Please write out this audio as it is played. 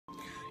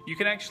You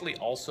can actually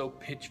also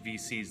pitch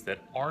VCs that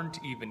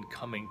aren't even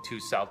coming to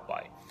South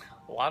by.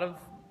 A lot of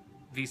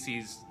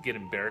VCs get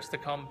embarrassed to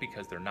come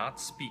because they're not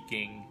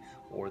speaking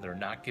or they're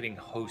not getting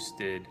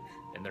hosted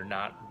and they're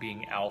not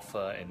being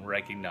alpha and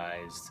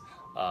recognized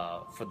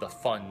for the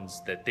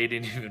funds that they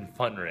didn't even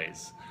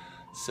fundraise.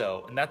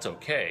 So, and that's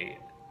okay.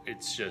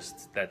 That's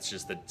just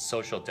the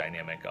social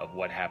dynamic of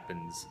what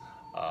happens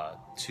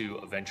to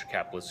a venture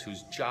capitalist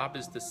whose job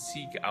is to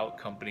seek out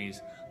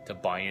companies to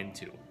buy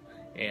into.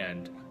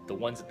 And the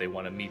ones that they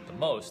want to meet the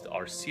most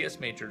are CS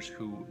majors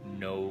who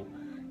know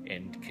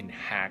and can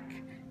hack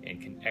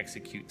and can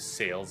execute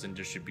sales and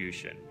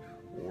distribution,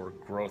 or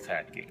growth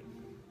hacking,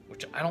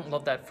 which I don't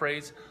love that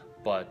phrase,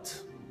 but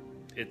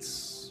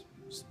it's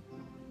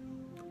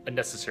a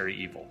necessary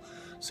evil.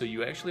 So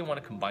you actually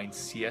want to combine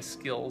CS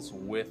skills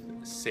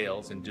with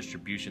sales and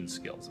distribution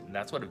skills, and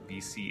that's what a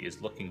VC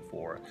is looking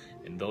for.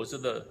 And those are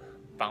the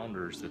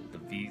founders that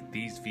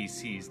these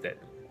VCs that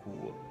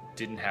who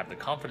didn't have the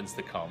confidence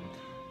to come,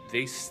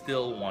 they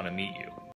still want to meet you.